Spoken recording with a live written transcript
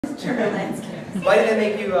German landscapes. Why did they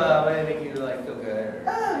make you like feel good?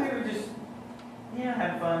 We were just,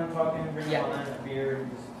 had fun talking, drinking wine, a beer,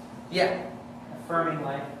 and just affirming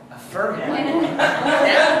life. Affirming life.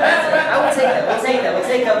 I would take that. We'll take that. We'll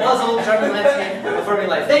take a puzzle, German landscape, affirming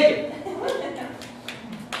life. Thank you.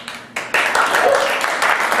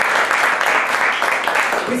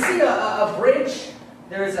 We see a bridge.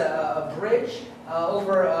 There is a bridge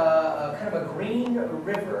over kind of a green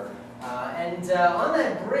river. And on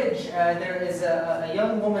that bridge, there is a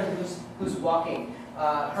young woman who's walking.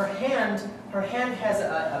 Her hand has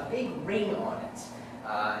a big ring on it.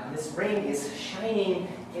 And this ring is shining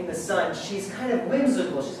in the sun. She's kind of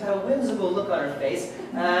whimsical. She's got a whimsical look on her face.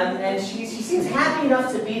 And she seems happy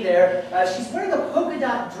enough to be there. She's wearing a polka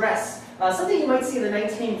dot dress. Something you might see in the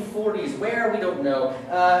 1940s. Where, we don't know.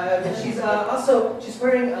 She's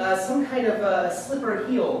wearing some kind of slipper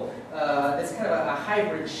heel. That's kind of a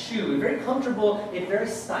hybrid shoe. Very comfortable and very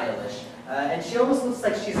stylish. And she almost looks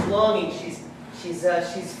like she's longing. She's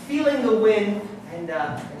feeling the wind and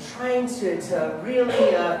trying to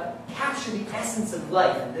really capture the essence of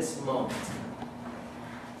life in this moment.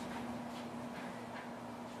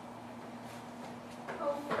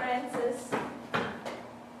 Oh, Francis.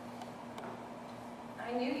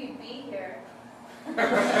 I knew you'd be here.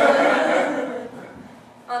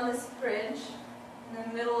 On this bridge, in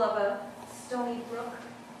the middle of a stony brook.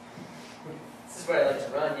 This is where I like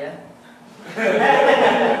to run, yeah?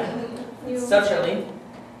 You... So, Charlene,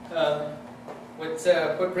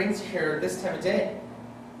 what brings you here this time of day?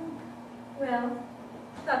 Well,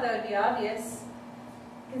 I thought that would be obvious,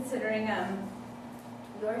 considering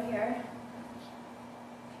you're here.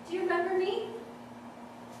 Do you remember me?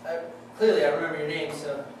 Clearly, I remember your name,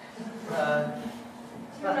 so... Do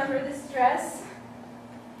you remember this dress?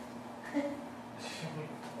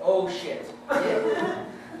 Oh, shit.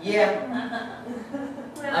 Yeah.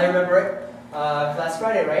 Well, I remember it. Last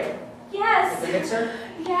Friday, right? Yes! With the mixer?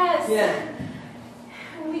 Yes! Yeah.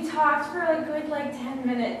 And we talked for a good, 10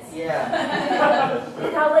 minutes. Yeah.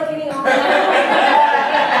 Without, getting on.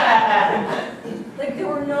 There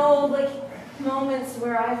were no, moments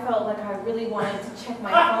where I felt like I really wanted to check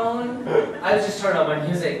my phone. I was just turning on my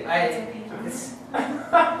music.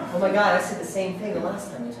 Oh my god, I said the same thing the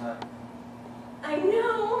last time we talked. I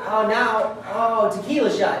know. Oh,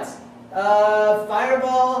 tequila shots.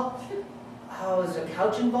 Fireball. Oh, is there a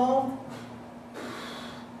couch involved?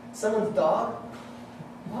 Someone's dog?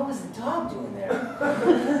 What was the dog doing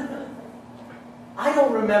there? I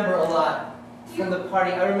don't remember a lot from the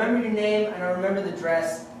party. I remember your name and I remember the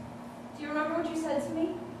dress. Do you remember what you said to me?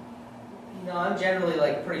 You know, I'm generally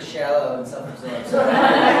pretty shallow and self-absorbed. So I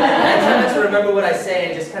try not to remember what I say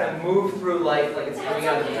and just kind of move through life like it's coming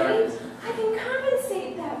out of the darkness. I can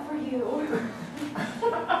compensate that for you.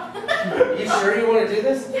 You sure you want to do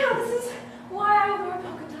this? Yeah, this is why I wear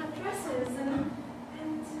polka dot dresses and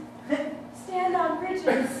stand on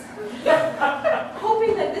bridges,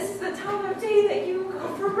 hoping that this is the time of day that you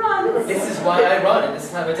go for runs. This is why I run at this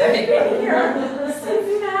time of day. I've been here since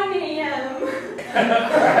 9 a.m.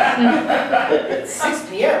 It's 6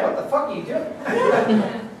 p.m. What the fuck are you doing?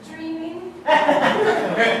 Dreaming.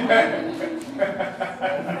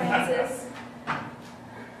 Francis,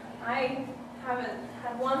 I haven't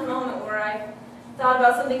had one moment where I thought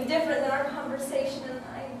about something different than our conversation, and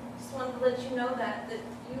I just wanted to let you know that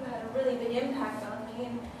you had a really big impact on me.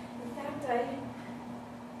 And in fact, I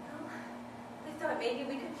thought maybe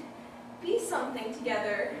we could be something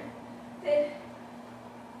together. That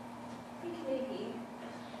we could maybe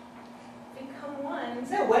become one. Is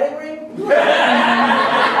that a wedding ring?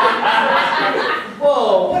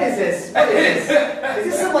 Whoa, what is this? What is this? Is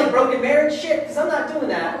this some broken marriage shit? Because I'm not doing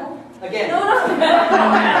that. Again. No.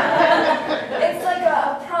 It's like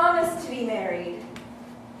a promise to be married.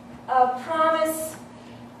 A promise.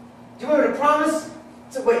 Do you want me to promise?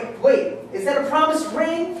 So wait. Is that a promise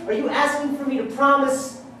ring? Are you asking for me to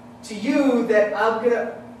promise to you that I'm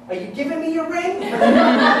gonna... Are you giving me your ring? What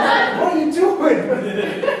are you doing?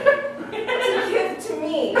 To give to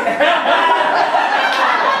me.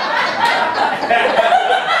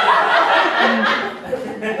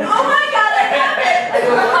 Oh my God, I have it!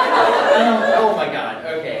 Oh my God,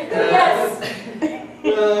 okay. Yes.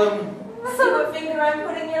 So the finger I'm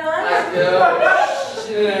putting it on?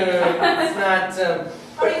 It's not,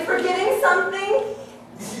 Are you forgetting something?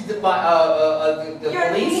 the Your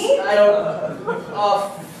police? knee? I don't... Oh,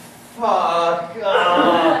 fuck.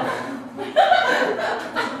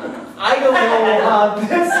 I don't know how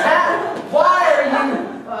this happened. Why are you...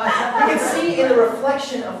 you can see in the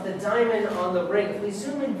reflection of the diamond on the ring, if we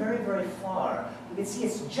zoom in very, very far, you can see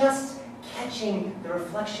it's just catching the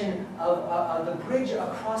reflection of the bridge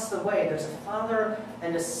across the way. There's a father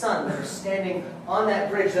and a son that are standing on that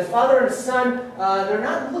bridge. The father and the son, they're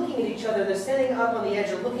not looking at each other. They're standing up on the edge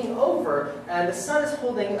and looking over, and the son is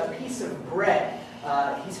holding a piece of bread.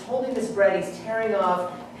 He's holding this bread. He's tearing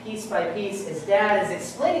off piece by piece. His dad is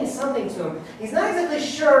explaining something to him. He's not exactly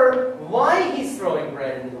sure why he's throwing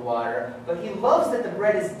bread into the water, but he loves that the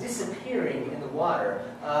bread is disappearing in the water.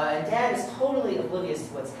 And Dad is totally oblivious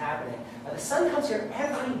to what's happening. The son comes here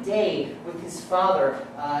every day with his father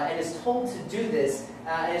and is told to do this.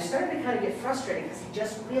 And is starting to kind of get frustrated because he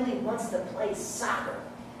just really wants to play soccer.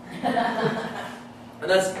 And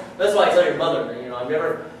that's why I tell your mother, you know, I'm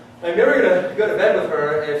never going to go to bed with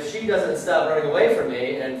her if she doesn't stop running away from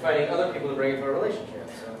me and finding other people to bring into a relationship.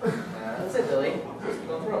 So that's it, Billy. Just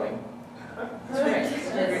keep on throwing. That's right.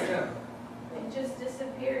 It just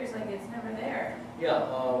disappears like it's never there. Yeah,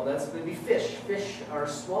 well, that would be fish. Fish are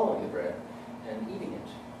swallowing the bread and eating it.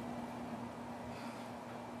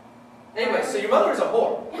 Anyway, so your mother is a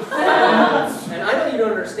whore. And I know you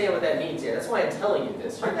don't understand what that means yet. That's why I'm telling you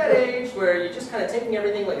this. You're at that age where you're just kind of taking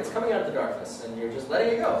everything like it's coming out of the darkness, and you're just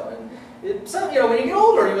letting it go. And you know, when you get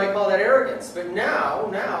older, you might call that arrogance. But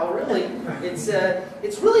now, really,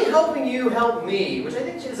 it's really helping you help me, which I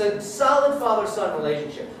think is a solid father-son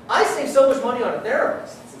relationship. I save so much money on a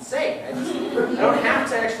therapist. It's insane. I don't have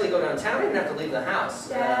to actually go downtown. I don't even have to leave the house.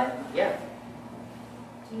 Dad? Yeah.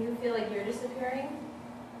 Do you feel like you're disappearing?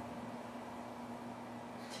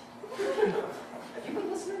 Have you been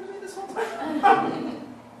listening to me this whole time?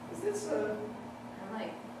 Is this I'm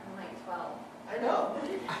like 12. I know.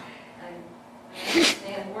 I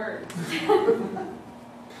understand words.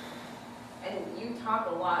 And you talk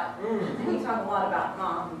a lot. And you talk a lot about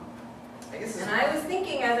Mom. I guess. And I was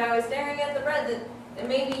thinking as I was staring at the bread that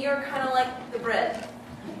maybe you're kind of like the bread.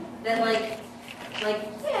 That like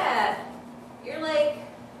yeah, you're like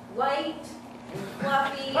white and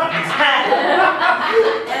fluffy and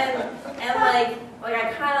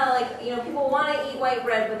I kind of like, you know, people want to eat white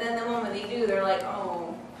bread, but then the moment they do, they're like,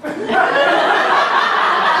 oh.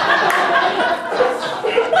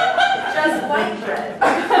 Just white bread.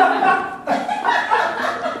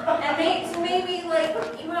 And maybe like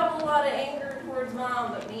you have a lot of anger towards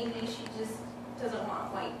Mom, but maybe she just doesn't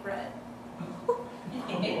want white bread.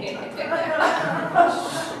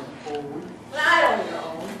 I don't know.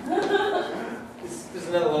 There's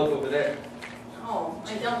another loaf over there. Oh, I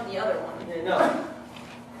dumped the other one. Yeah, no.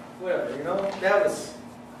 Whatever, you know? That was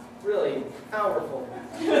really powerful.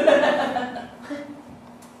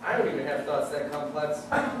 I don't even have thoughts that complex.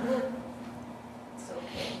 It's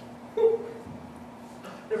okay.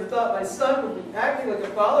 Never thought my son would be acting like a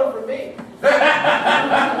father for me. What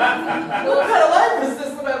kind of life is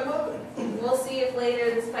this that I'm living? We'll see if later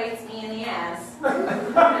this bites me in the ass.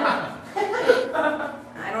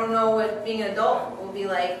 I don't know what being an adult will be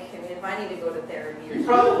like. I mean, if I need to go to therapy or You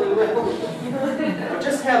probably will.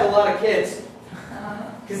 Just have a lot of kids.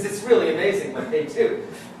 Because it's really amazing what they do.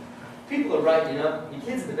 People are right, you know. Your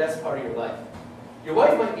kids are the best part of your life. Your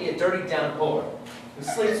wife might be a dirty down whore who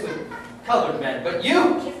sleeps with colored men, but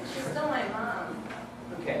you... She's still my mom.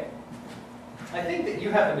 Okay. I think that you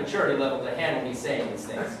have the maturity level to handle me saying these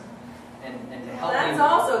things. And to help That's me...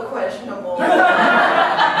 also questionable.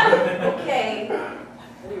 Okay.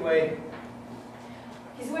 Anyway.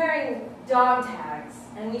 He's wearing dog tags,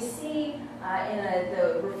 and we see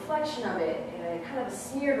the reflection of it, in a kind of a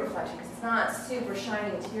smeared reflection, because it's not super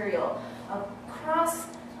shiny material. Across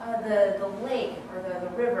the lake, or the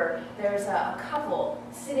river, there's a couple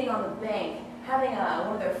sitting on the bank, having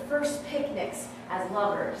one of their first picnics as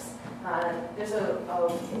lovers. There's a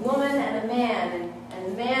woman and a man, and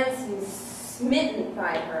the man seems smitten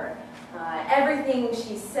by her. Everything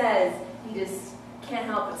she says, he just can't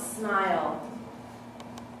help but smile.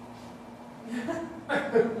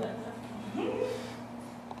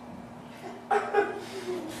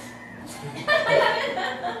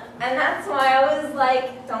 And that's why I was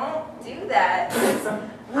like, don't do that.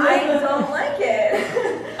 I don't like it.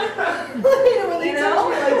 You know?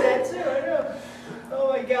 Me like that too, I know. Oh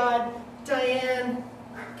my God, Diane.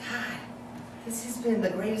 God, this has been the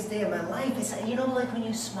greatest day of my life. It's, you know, like when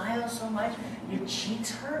you smile so much, your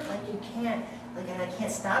cheeks hurt, like you can't, like I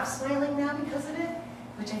can't stop smiling now because of it,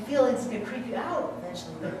 which I feel is gonna creep you out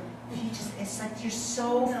eventually. But you just, it's like you're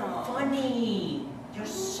so funny. You're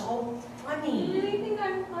so funny. You really think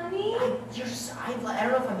I'm funny? I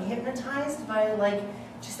don't know if I'm hypnotized by like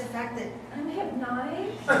just the fact that I'm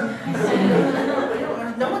hypnotic.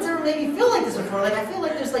 no one's ever made me feel like this before. Like I feel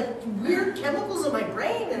like there's like like weird chemicals in my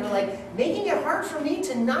brain that are like making it hard for me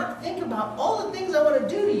to not think about all the things I want to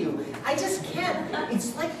do to you. I just can't.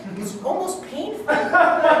 It's like, it's almost painful, but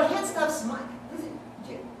I can't stop smiling.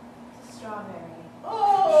 Strawberry.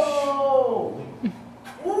 Oh!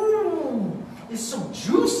 Ooh! It's so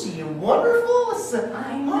juicy and wonderful. It's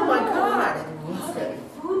I know. Oh my God! I love The it.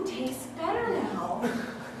 food tastes better now.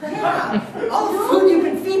 Yeah, all the food you've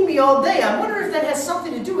been feeding me all day. I wonder if that has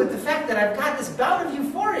something to do with the fact that I've got this bout of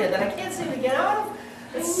euphoria that I can't seem to get out of.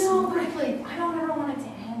 It's I know, but really... I don't ever want it to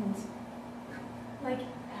end. Like,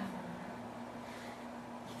 ever.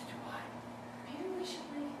 Neither do I. Maybe we should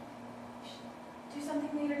do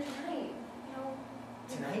something later tonight. You know?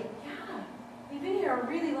 Tonight? Yeah. We've been here a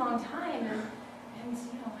really long time, and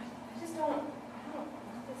you know, I just don't want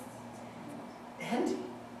this to end. And?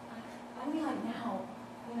 I mean, like now.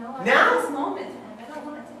 You know, I Now? want this moment, and I don't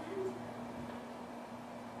want it to end.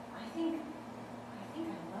 I think I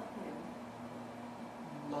love you.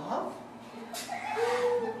 Love?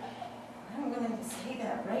 I'm willing to say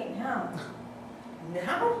that right now.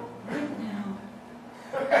 Now? Right now.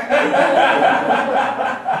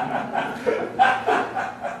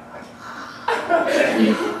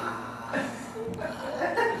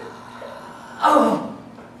 Oh!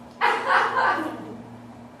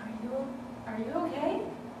 Are you okay?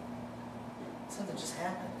 Something just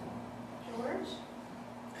happened. George?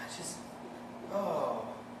 I just... Oh.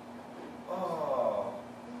 Oh.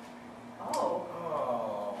 Oh.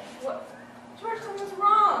 Oh. What? George, something's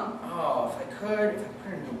wrong. Oh, if I could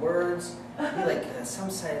put it into words, it'd be like some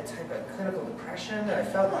type of clinical depression that I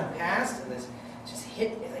felt in the past, and this just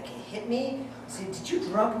hit me. See, did you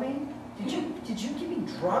drug me? Did you give me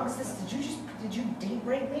drugs? Did you date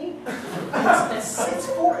rape me? It's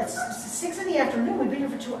 6 in the afternoon. We've been here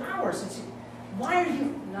for 2 hours. Why are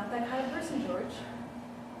you? Not that kind of person, George.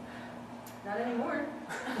 Not anymore.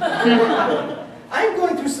 I'm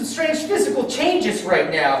going through some strange physical changes right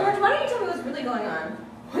now. George, why don't you tell me what's really going on?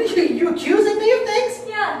 What are you accusing me of things?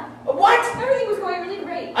 Yeah. What? Everything was going really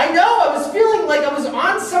great. I know. I was feeling like I was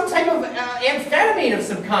on some type of amphetamine of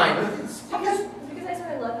some kind. Because I said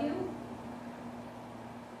I love you?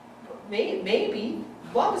 Maybe.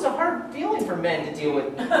 Love is a hard feeling for men to deal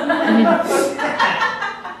with.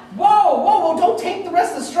 Whoa! Don't take the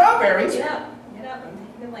rest of the strawberries. Get up. I'm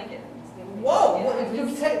taking the blanket. Whoa! What, you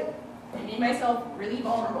say? I made myself really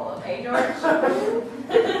vulnerable, okay, George?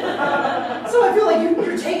 So I feel like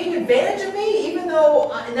you're taking advantage of me, even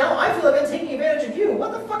though now I feel like I'm taking advantage of you.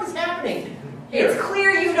 What the fuck is happening here? It's clear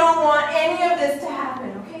you don't want any of this to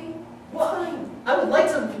happen, okay? Well, I would like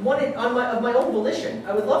to want it of my own volition.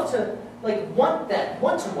 I would love to want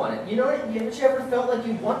to want it. You know, haven't you ever felt like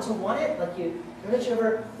you want to want it? Haven't you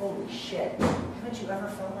ever? Holy shit! Haven't you ever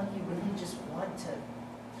felt like you really just want to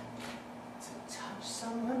touch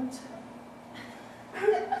someone?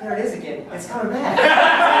 There it is again. It's coming back.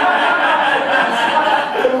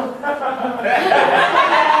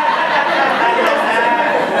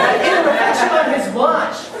 In the reflection of his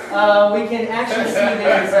watch, we can actually see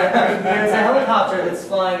there's a helicopter that's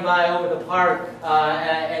flying by over the park,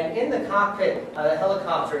 and in the cockpit, the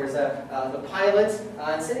helicopter is the pilot,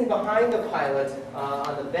 and sitting behind the pilot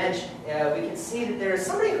on the bench, we can see that there's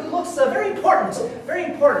somebody who looks very important,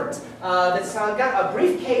 that's got a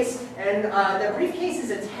briefcase, and that briefcase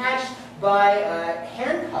is attached by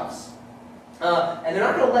handcuffs. And they're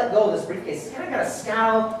not going to let go of this briefcase. He's kind of got a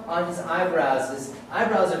scowl on his eyebrows. His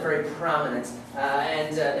eyebrows are very prominent.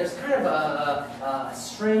 And there's kind of a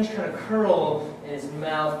strange kind of curl in his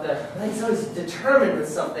mouth. He's always determined with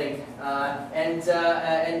something. And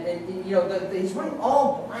you know, he's wearing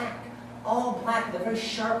all black with a very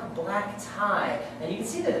sharp black tie. And you can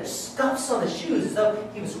see that there's scuffs on the shoes as though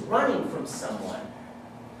he was running from someone.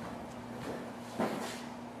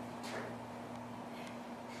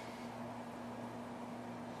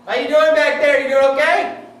 How you doing back there? You doing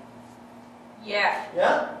okay? Yeah.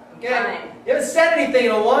 Yeah? Okay. Fine. You haven't said anything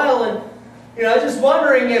in a while, and you know, I was just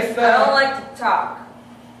wondering if I don't like to talk.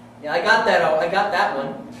 Yeah, I got that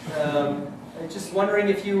one. I'm just wondering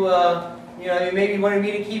if you you know, maybe wanted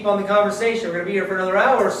me to keep on the conversation. We're gonna be here for another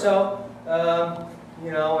hour or so.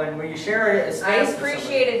 You know, and when you share a space. I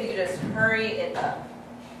appreciate it if you just hurry it up.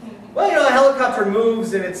 Well, you know, a helicopter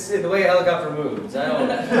moves, and it's the way a helicopter moves.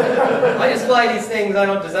 I just fly these things. I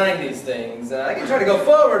don't design these things. I can try to go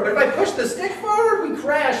forward, but if I push the stick forward, we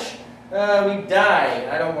crash. We die.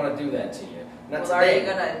 I don't want to do that to you. Not well, today. are you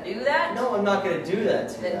gonna do that? No, I'm not gonna do that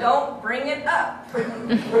to you. Then don't bring it up.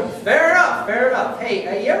 Fair enough, fair enough.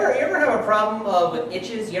 Hey, you ever have a problem with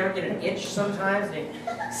itches? You ever get an itch sometimes?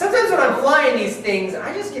 Sometimes when I'm flying these things,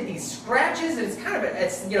 I just get these scratches, and it's kind of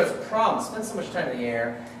it's a problem. I spend so much time in the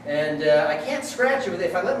air, and I can't scratch it with it.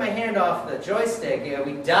 If I let my hand off the joystick,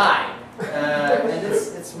 we die. And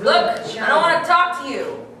it's really Look, I don't want to talk to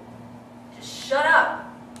you. Just shut up.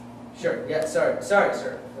 Sure. Yeah. Sorry,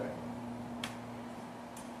 sir.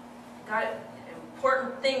 Got an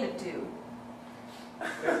important thing to do.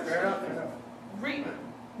 Fair enough.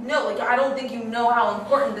 No, like I don't think you know how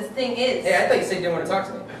important this thing is. Hey, I thought you said you didn't want to talk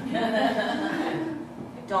to me. I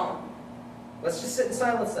don't. Let's just sit in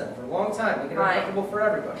silence then for a long time. Make it Right. uncomfortable for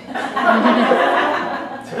everybody.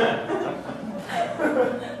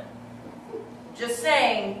 Just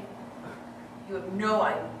saying, you have no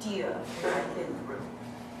idea what I've been through.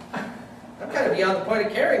 I'm kind of beyond the point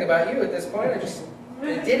of caring about you at this point.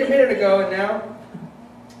 I did a minute ago, and now,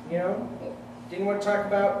 didn't want to talk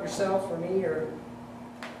about yourself or me or.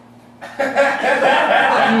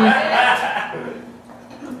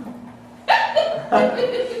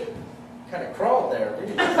 Kind of crawled there, didn't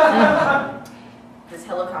you? This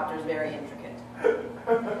helicopter is very intricate.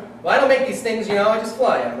 Well, I don't make these things, I just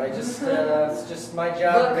fly them. It's just my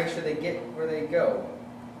job to make sure they get where they go.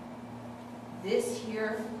 This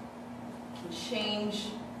here can change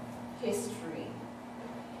history.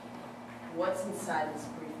 What's inside this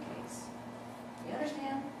briefcase? You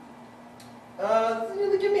understand?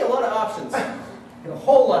 They give me a lot of options. A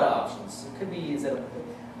whole lot of options. It could be,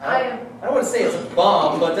 I don't want to say it's a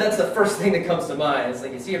bomb, but that's the first thing that comes to mind. It's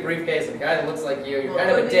like you see a briefcase of a guy that looks like you're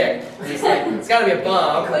kind of a dick. And he's like, it's got to be a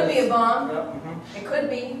bomb. It could be a bomb. Mm-hmm. It could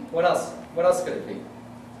be. What else? What else could it be?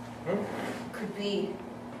 It could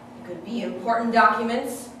be important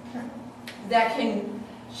documents that can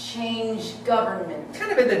change government.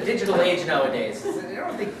 Kind of in the digital age nowadays. I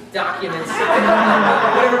don't think documents,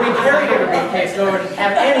 whatever we carry in a briefcase, would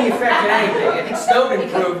have any effect on anything. I think Snowden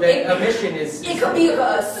proved that a mission is. It could be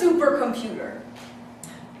a supercomputer.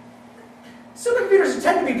 Supercomputers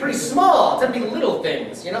tend to be pretty small, tend to be little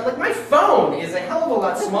things. Like my phone is a hell of a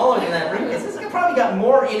lot smaller than that briefcase. This has probably got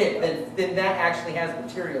more in it than that actually has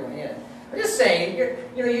material in it. I'm just saying,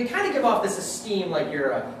 you kind of give off this esteem like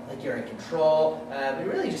you're in control, but you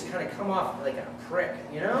really just kind of come off like a prick,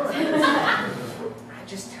 I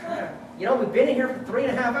just, we've been in here for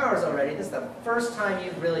 3.5 hours already. This is the first time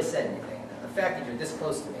you've really said anything. The fact that you're this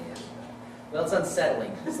close to me is, well, it's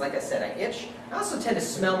unsettling. It's like I said, I itch. I also tend to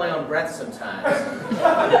smell my own breath sometimes. You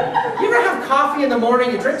ever have coffee in the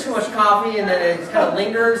morning, you drink too much coffee, and then it kind of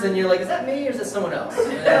lingers, and you're like, is that me or is that someone else?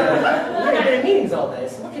 You've been in meetings all day,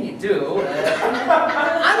 so what can you do?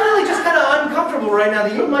 I'm really just kind of uncomfortable right now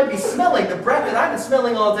that you might be smelling the breath that I've been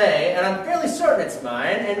smelling all day, and I'm fairly certain it's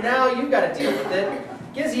mine, and now you've got to deal with it.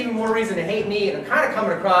 Gives you even more reason to hate me, and I'm kind of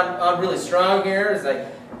coming across on really strong here. It's like,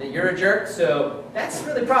 that you're a jerk, so that's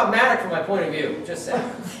really problematic from my point of view. Just saying.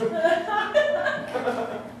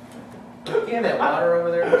 Can you have that water over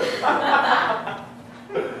there?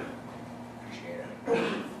 Appreciate it. To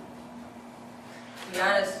be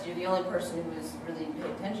honest, you're the only person who has really paid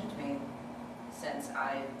attention to me since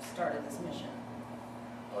I started this mission.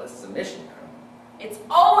 Well, this is a mission, huh? It's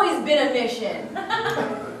always been a mission.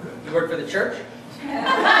 You work for the church?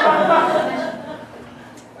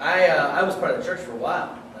 I was part of the church for a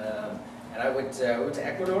while. And I went to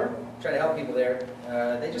Ecuador, tried to help people there.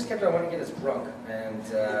 They just kept on wanting to get us drunk. And,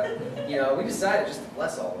 we decided just to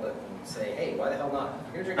bless all of it and say, hey, why the hell not?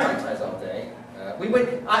 We're going to drink Mai Tais all day. We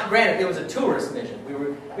went, granted, it was a tourist mission. We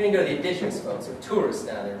didn't go to the indigenous folks. There were tourists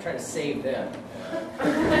down there. We were trying to save them. And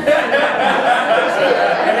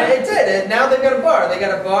it did. And now they've got a bar. They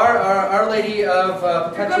got a bar, Our Lady of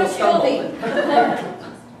Perpetual Stumble.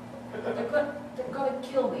 They're gonna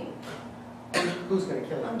kill me. Who's going to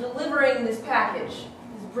kill I'm you? delivering this package,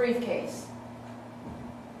 this briefcase.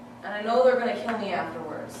 And I know they're going to kill me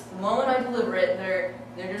afterwards. The moment I deliver it, they're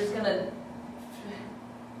just going to...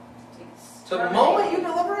 The moment you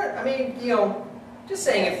deliver it? I mean, just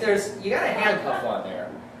saying, you got a handcuff on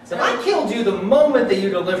there. So if I killed you the moment that you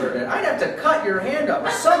delivered it, I'd have to cut your hand up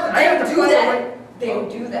or something. They would do that. They would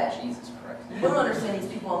do that. Jesus Christ. You don't understand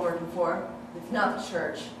these people I'm working for. It's not the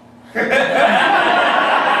church. No,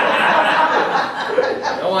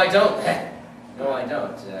 I don't. No, I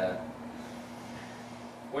don't.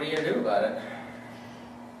 What are you going to do about it?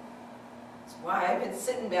 That's why I've been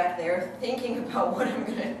sitting back there thinking about what I'm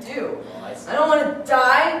going to do. Oh, I see. I don't want to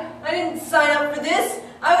die. I didn't sign up for this.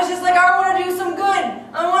 I was just like, I want to do some good.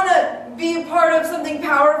 I want to be a part of something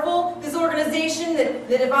powerful, this organization that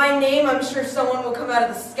if I name, I'm sure someone will come out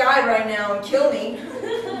of the sky right now and kill me.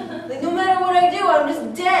 Like, no matter what I do, I'm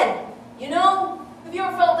just dead. You know? Have you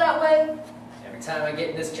ever felt that way? Every time I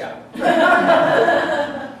get in this job.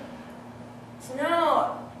 So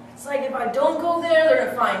now, it's like if I don't go there, they're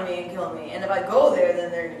gonna find me and kill me. And if I go there,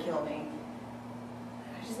 then they're gonna kill me.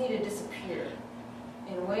 I just need to disappear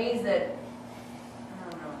in ways that, I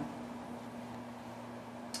don't know.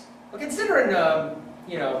 Well, considering,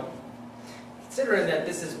 you know, considering that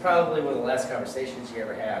this is probably one of the last conversations you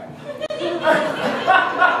ever have,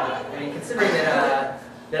 I mean, considering that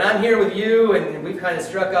I'm here with you and we've kind of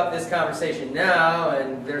struck up this conversation now,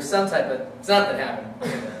 and there's some type of something happened.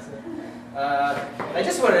 I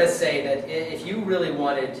just wanted to say that if you really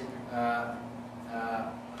wanted, I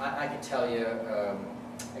could tell you,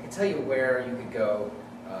 where you could go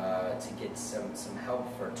to get some help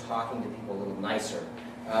for talking to people a little nicer.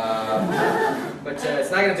 But it's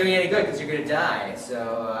not going to do you any good because you're going to die.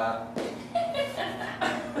 So.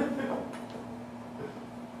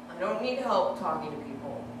 I don't need help talking to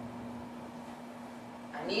people.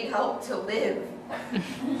 I need help to live.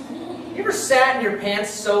 You ever sat in your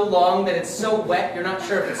pants so long that it's so wet you're not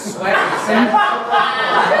sure if it's sweat or sand?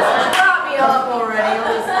 Just drop me off already.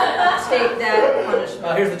 I'll just take that punishment.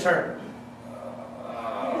 Oh, here's the turn.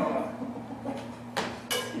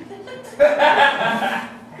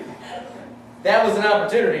 That was an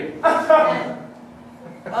opportunity.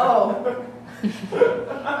 Oh.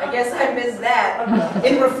 I guess I missed that.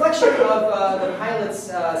 In reflection of the pilot's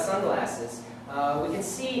sunglasses, we can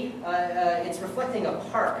see it's reflecting a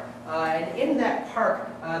park. And in that park,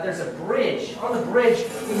 there's a bridge. On the bridge,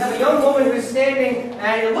 we have a young woman who's standing,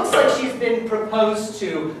 and it looks like she's been proposed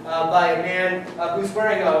to by a man who's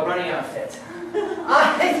wearing a running outfit.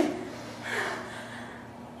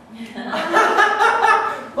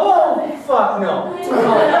 Oh, fuck no.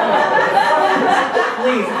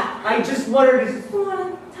 Please, I just wanted to... I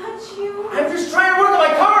want to touch you. I'm just trying to work on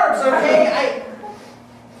my carbs, okay?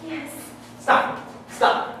 Yes. Stop.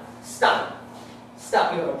 Stop. Stop.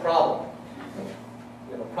 Stop. You have a problem.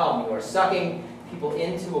 You have a problem. You are sucking people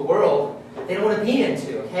into a world that they don't want to be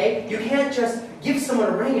into, okay? You can't just give someone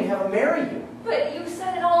a ring and have them marry you. But you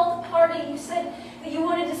said it all at the party. You said that you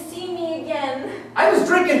wanted to see me again. I was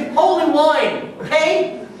drinking holy wine,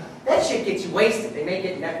 okay? That shit gets you wasted. They make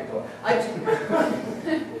it in Ecuador. It's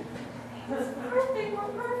perfect. We're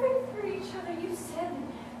perfect for each other. You said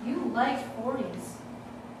you liked 40s.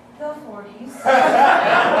 The 40s. I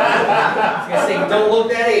was going to say, don't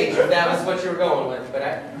look that age if that was what you were going with.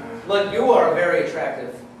 But look, you are a very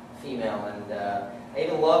attractive female, and I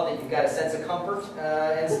even love that you've got a sense of comfort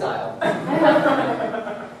and style.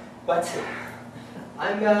 But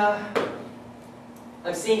I'm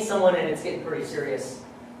seeing someone, and it's getting pretty serious.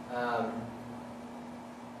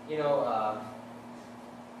 You know,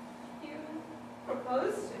 You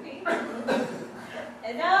proposed to me.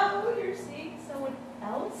 And now you're seeing someone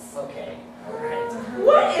else? okay, all right.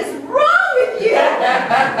 What is wrong with you? You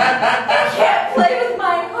can't play with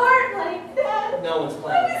my heart like that. No one's I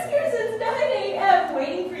playing. was here since 9 a.m.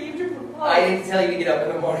 waiting for you to propose. I didn't tell you to get up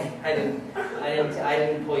in the morning. I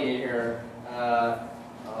didn't pull you here. I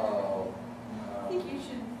think you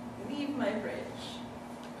should leave my bridge.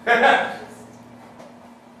 You're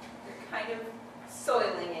kind of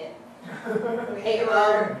soiling it. Hey,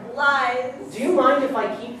 Lies. do you mind if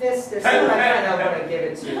I keep this? There's someone I kind of want to give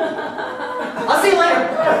it to. I'll see you later.